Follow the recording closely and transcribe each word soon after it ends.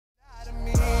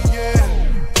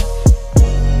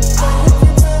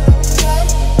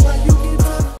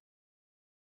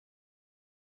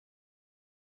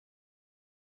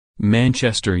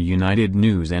Manchester United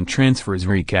news and transfers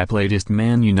recap. Latest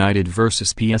Man United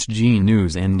vs PSG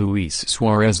news and Luis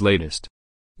Suarez latest.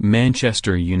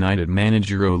 Manchester United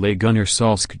manager Ole Gunnar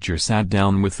Solskjaer sat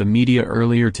down with the media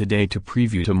earlier today to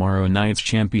preview tomorrow night's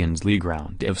Champions League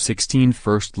round of 16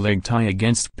 first leg tie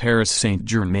against Paris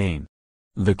Saint-Germain.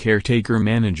 The caretaker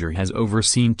manager has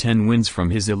overseen 10 wins from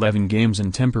his 11 games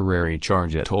in temporary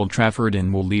charge at Old Trafford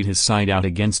and will lead his side out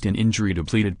against an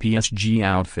injury-depleted PSG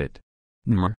outfit.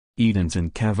 Neymar,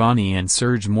 Edinson Cavani and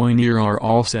Serge Meunier are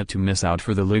all set to miss out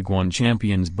for the Ligue 1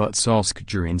 champions, but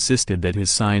Solskjaer insisted that his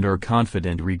side are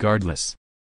confident regardless.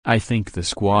 "I think the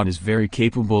squad is very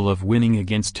capable of winning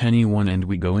against anyone and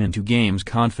we go into games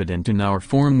confident in our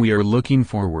form. We are looking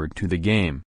forward to the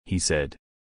game," he said.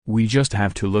 "We just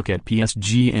have to look at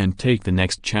PSG and take the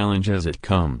next challenge as it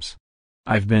comes.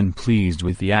 I've been pleased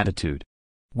with the attitude.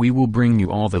 We will bring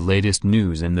you all the latest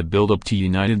news and the build-up to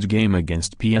United's game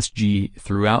against PSG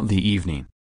throughout the evening."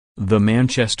 The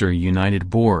Manchester United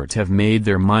board have made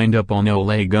their mind up on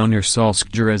Ole Gunnar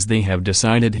Solskjaer as they have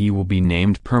decided he will be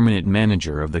named permanent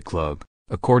manager of the club.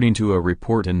 According to a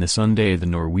report in the Sunday, the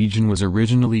Norwegian was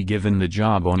originally given the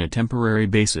job on a temporary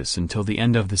basis until the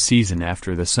end of the season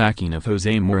after the sacking of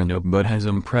Jose Mourinho, but has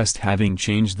impressed, having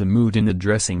changed the mood in the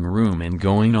dressing room and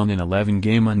going on an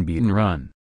 11-game unbeaten run.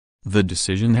 The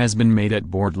decision has been made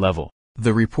at board level,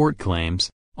 the report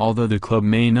claims, although the club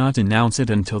may not announce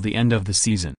it until the end of the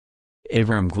season.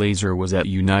 Avram Glazer was at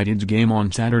United's game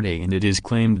on Saturday, and it is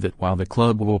claimed that while the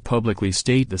club will publicly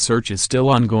state the search is still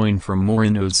ongoing for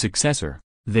Mourinho's successor,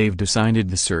 they've decided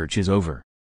the search is over.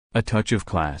 A touch of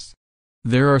class.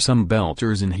 There are some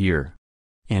belters in here.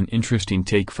 An interesting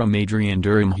take from Adrian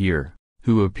Durham here,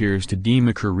 who appears to deem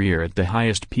a career at the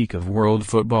highest peak of world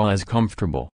football as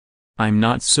comfortable. "I'm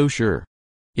not so sure."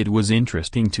 It was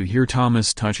interesting to hear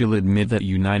Thomas Tuchel admit that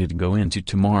United go into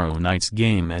tomorrow night's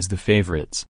game as the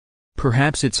favourites.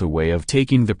 Perhaps it's a way of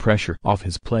taking the pressure off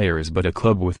his players, but a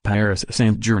club with Paris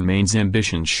Saint-Germain's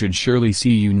ambitions should surely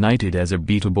see United as a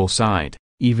beatable side,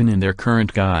 even in their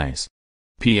current guise.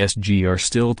 PSG are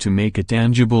still to make a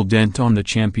tangible dent on the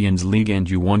Champions League, and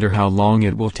you wonder how long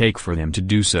it will take for them to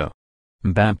do so.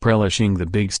 Mbappé relishing the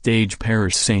big stage.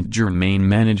 Paris Saint-Germain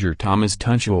manager Thomas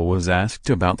Tuchel was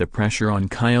asked about the pressure on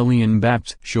Kylian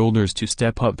Mbappe's shoulders to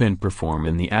step up and perform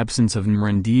in the absence of Neymar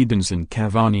and Edinson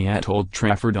Cavani at Old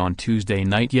Trafford on Tuesday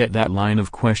night, yet that line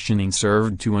of questioning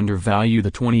served to undervalue the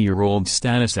 20-year-old's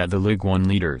status at the Ligue 1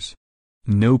 leaders.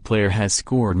 No player has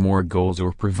scored more goals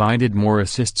or provided more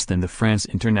assists than the France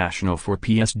international for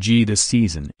PSG this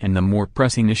season, and the more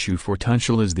pressing issue for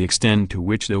Tuchel is the extent to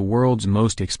which the world's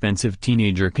most expensive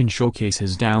teenager can showcase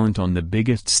his talent on the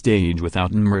biggest stage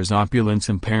without Neymar's opulence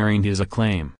impairing his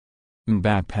acclaim.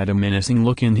 Mbappé had a menacing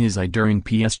look in his eye during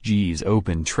PSG's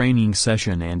open training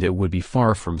session, and it would be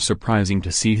far from surprising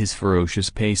to see his ferocious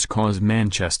pace cause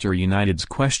Manchester United's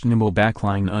questionable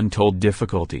backline untold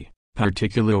difficulty,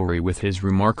 particularly with his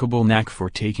remarkable knack for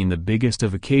taking the biggest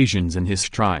of occasions in his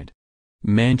stride.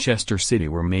 Manchester City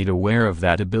were made aware of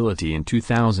that ability in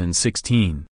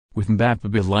 2016, with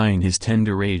Mbappé belying his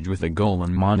tender age with a goal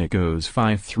in Monaco's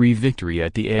 5-3 victory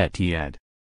at the Etihad.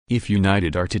 If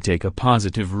United are to take a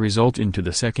positive result into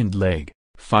the second leg,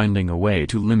 finding a way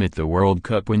to limit the World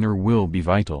Cup winner will be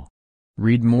vital.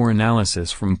 Read more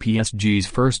analysis from PSG's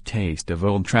first taste of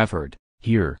Old Trafford,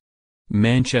 here.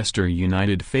 Manchester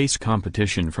United face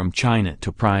competition from China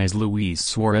to prize Luis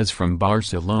Suarez from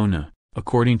Barcelona,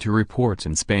 according to reports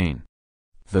in Spain.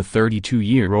 The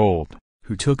 32-year-old,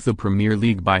 who took the Premier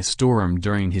League by storm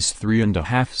during his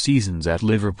 3.5 seasons at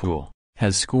Liverpool,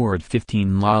 has scored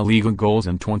 15 La Liga goals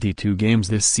in 22 games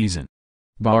this season.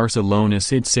 Barcelona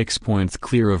sit 6 points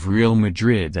clear of Real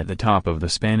Madrid at the top of the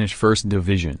Spanish First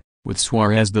Division, with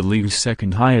Suarez the league's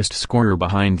second highest scorer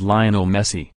behind Lionel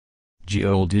Messi.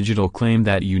 Goal Digital claimed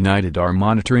that United are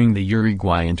monitoring the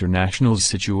Uruguay international's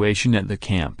situation at the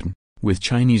Camp Nou, with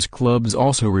Chinese clubs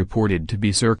also reported to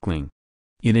be circling.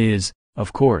 It is,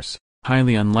 of course,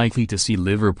 highly unlikely to see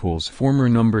Liverpool's former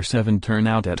number 7 turn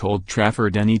out at Old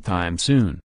Trafford anytime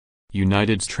soon.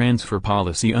 United's transfer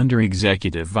policy under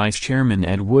Executive Vice Chairman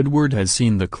Ed Woodward has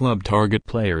seen the club target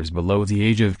players below the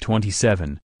age of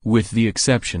 27, with the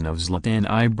exception of Zlatan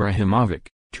Ibrahimovic,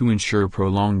 to ensure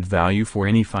prolonged value for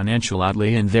any financial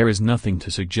outlay, and there is nothing to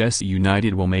suggest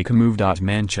United will make a move.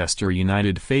 Manchester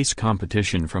United face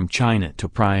competition from China to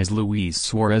prize Luis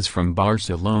Suarez from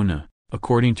Barcelona,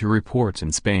 according to reports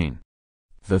in Spain.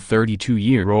 The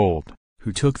 32-year-old,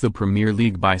 who took the Premier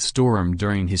League by storm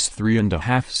during his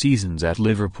 3.5 seasons at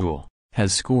Liverpool,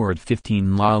 has scored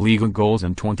 15 La Liga goals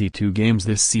in 22 games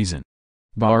this season.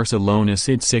 Barcelona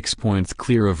sit 6 points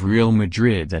clear of Real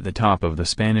Madrid at the top of the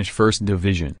Spanish First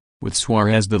Division, with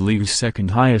Suarez the league's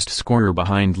second highest scorer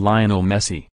behind Lionel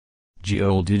Messi.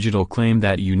 Goal Digital claimed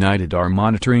that United are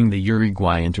monitoring the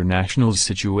Uruguay international's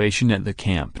situation at the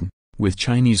Camp Nou, with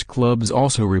Chinese clubs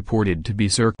also reported to be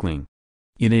circling.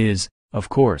 It is, of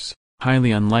course,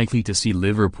 highly unlikely to see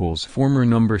Liverpool's former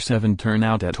number 7 turn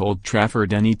out at Old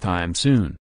Trafford anytime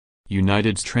soon.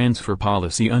 United's transfer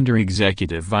policy under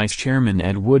Executive Vice Chairman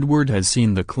Ed Woodward has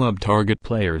seen the club target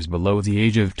players below the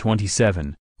age of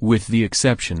 27, with the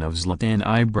exception of Zlatan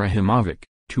Ibrahimovic,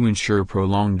 to ensure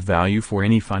prolonged value for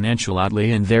any financial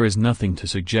outlay, and there is nothing to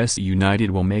suggest United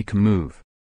will make a move.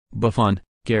 Buffon,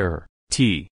 Guerrero,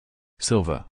 T.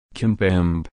 Silva,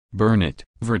 Kimpembe, Burnett,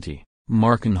 Verti,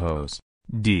 Marquinhos,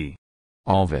 D.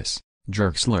 Alves,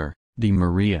 Draxler, Di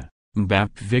Maria,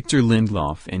 Mbappé. Victor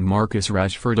Lindelof and Marcus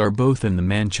Rashford are both in the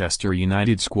Manchester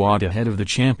United squad ahead of the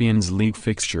Champions League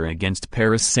fixture against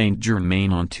Paris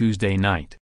Saint-Germain on Tuesday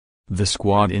night. The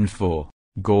squad in full: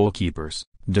 goalkeepers,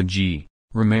 De Gea,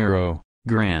 Romero,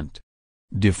 Grant.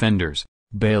 Defenders: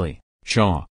 Bailey,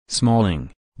 Shaw,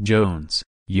 Smalling, Jones,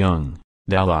 Young,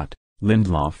 Dalot,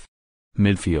 Lindelof.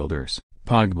 Midfielders: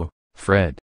 Pogba,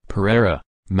 Fred, Pereira,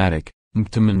 Matic,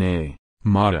 McTominay,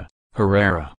 Mata,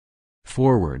 Herrera.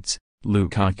 Forwards: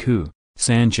 Lukaku,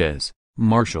 Sanchez,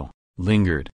 Martial,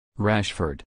 Lingard,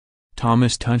 Rashford.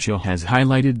 Thomas Tuchel has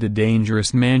highlighted the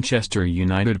dangerous Manchester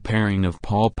United pairing of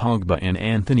Paul Pogba and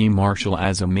Anthony Martial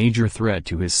as a major threat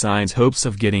to his side's hopes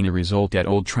of getting a result at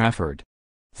Old Trafford.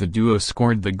 The duo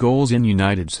scored the goals in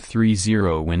United's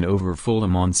 3-0 win over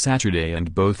Fulham on Saturday,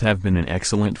 and both have been in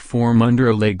excellent form under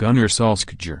Ole Gunnar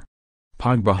Solskjaer.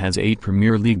 Pogba has 8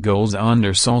 Premier League goals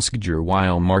under Solskjaer,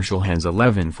 while Martial has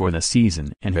 11 for the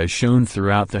season and has shown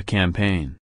throughout the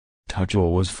campaign.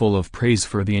 Tuchel was full of praise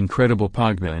for the incredible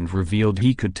Pogba and revealed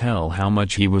he could tell how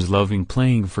much he was loving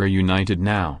playing for United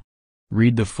now.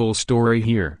 Read the full story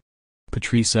here.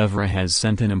 Patrice Evra has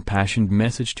sent an impassioned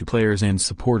message to players and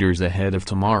supporters ahead of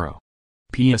tomorrow.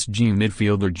 PSG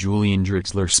midfielder Julian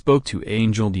Draxler spoke to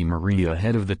Angel Di Maria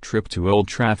ahead of the trip to Old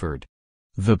Trafford.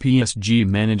 The PSG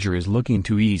manager is looking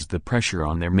to ease the pressure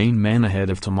on their main man ahead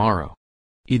of tomorrow.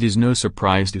 It is no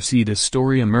surprise to see this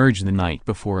story emerge the night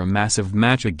before a massive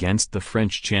match against the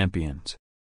French champions.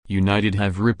 United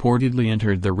have reportedly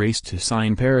entered the race to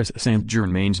sign Paris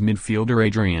Saint-Germain's midfielder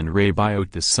Adrian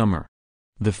Rabiot this summer.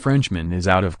 The Frenchman is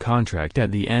out of contract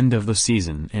at the end of the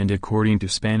season, and according to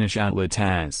Spanish outlet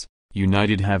AS,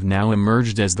 United have now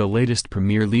emerged as the latest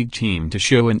Premier League team to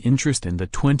show an interest in the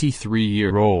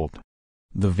 23-year-old.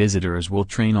 The visitors will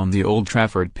train on the Old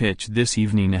Trafford pitch this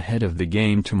evening ahead of the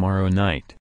game tomorrow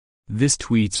night. This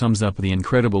tweet sums up the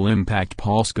incredible impact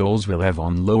Paul Scholes will have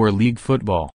on lower league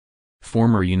football.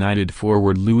 Former United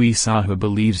forward Luis Suarez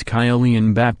believes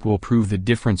Kylian Mbappé will prove the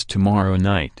difference tomorrow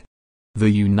night. The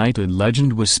United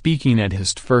legend was speaking at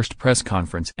his first press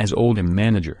conference as Oldham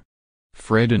manager.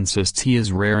 Fred insists he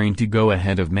is raring to go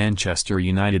ahead of Manchester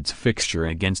United's fixture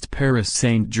against Paris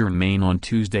Saint-Germain on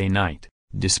Tuesday night,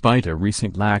 despite a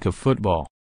recent lack of football.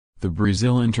 The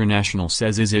Brazil international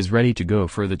says he is ready to go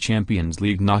for the Champions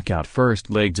League knockout first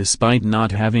leg despite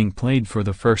not having played for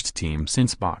the first team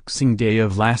since Boxing Day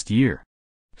of last year.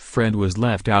 Fred was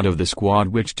left out of the squad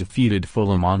which defeated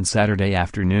Fulham on Saturday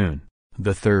afternoon,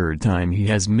 the third time he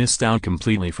has missed out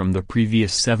completely from the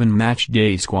previous 7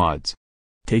 match-day squads.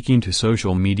 Taking to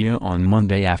social media on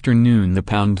Monday afternoon, the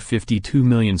 £52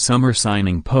 million summer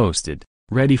signing posted,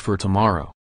 "Ready for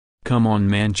tomorrow. Come on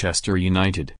Manchester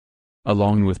United,"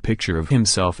 along with picture of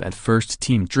himself at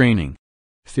first-team training.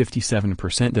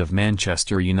 57% of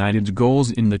Manchester United's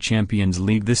goals in the Champions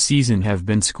League this season have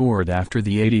been scored after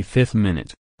the 85th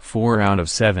minute, 4 out of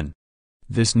 7.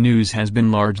 This news has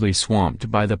been largely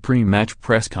swamped by the pre-match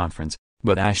press conference,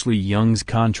 but Ashley Young's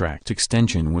contract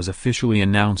extension was officially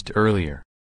announced earlier.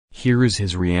 Here is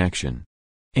his reaction.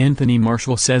 Anthony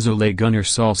Martial says Ole Gunnar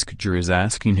Solskjaer is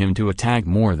asking him to attack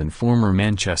more than former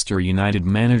Manchester United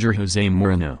manager Jose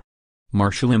Mourinho.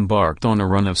 Martial embarked on a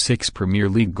run of 6 Premier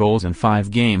League goals in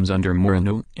 5 games under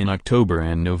Mourinho in October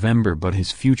and November, but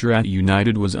his future at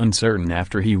United was uncertain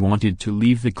after he wanted to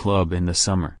leave the club in the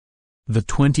summer. The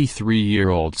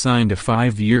 23-year-old signed a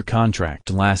 5-year contract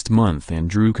last month and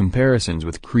drew comparisons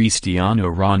with Cristiano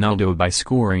Ronaldo by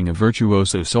scoring a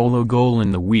virtuoso solo goal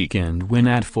in the weekend win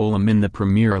at Fulham in the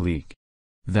Premier League.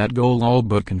 That goal all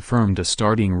but confirmed a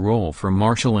starting role for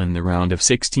Martial in the round of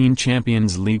 16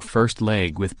 Champions League first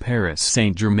leg with Paris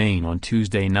Saint-Germain on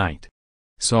Tuesday night.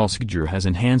 Solskjaer has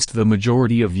enhanced the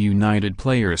majority of United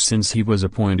players since he was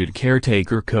appointed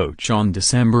caretaker coach on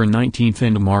December 19,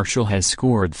 and Martial has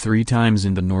scored 3 times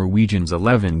in the Norwegian's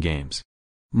 11 games.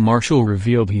 Martial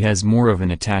revealed he has more of an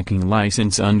attacking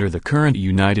license under the current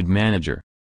United manager.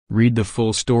 Read the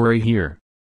full story here.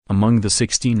 Among the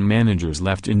 16 managers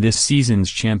left in this season's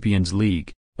Champions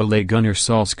League, Ole Gunnar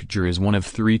Solskjaer is one of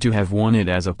 3 to have won it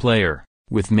as a player,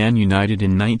 with Man United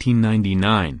in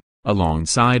 1999,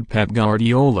 alongside Pep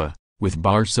Guardiola, with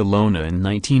Barcelona in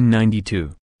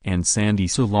 1992, and Santi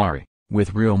Solari,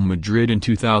 with Real Madrid in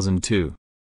 2002.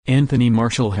 Anthony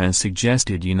Martial has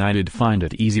suggested United find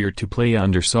it easier to play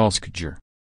under Solskjaer.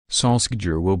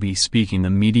 Solskjaer will be speaking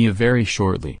to media very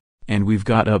shortly, and we've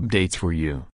got updates for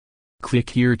you.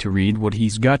 Click here to read what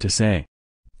he's got to say.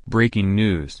 Breaking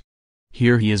news.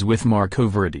 Here he is with Marco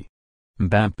Verratti.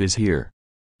 Mbappé is here.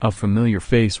 A familiar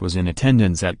face was in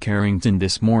attendance at Carrington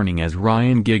this morning as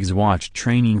Ryan Giggs watched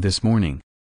training this morning.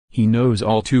 He knows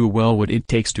all too well what it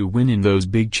takes to win in those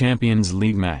big Champions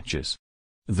League matches.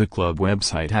 The club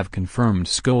website have confirmed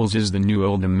Scholes is the new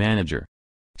Oldham manager.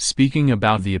 Speaking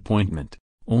about the appointment,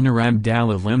 owner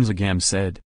Abdallah Lemzagam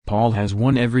said, "Paul has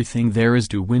won everything there is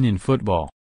to win in football.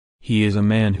 He is a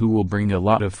man who will bring a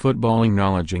lot of footballing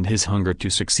knowledge, and his hunger to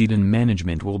succeed in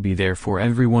management will be there for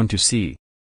everyone to see.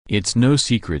 It's no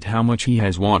secret how much he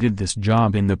has wanted this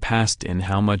job in the past and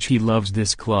how much he loves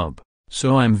this club,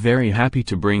 so I'm very happy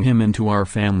to bring him into our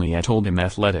family at Oldham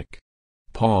Athletic.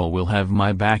 Paul will have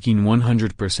my backing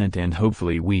 100% and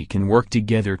hopefully we can work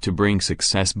together to bring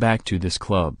success back to this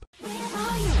club."